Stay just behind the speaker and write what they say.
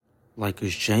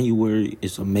'cause January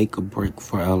is a make or break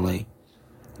for LA.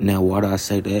 Now, why do I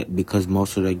say that? Because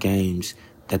most of the games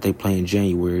that they play in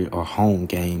January are home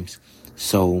games.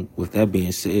 So, with that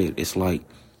being said, it's like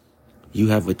you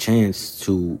have a chance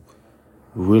to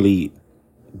really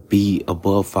be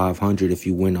above 500 if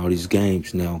you win all these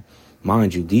games. Now,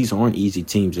 mind you, these aren't easy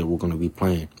teams that we're going to be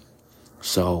playing.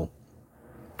 So,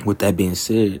 with that being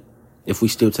said, if we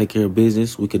still take care of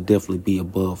business, we could definitely be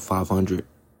above 500.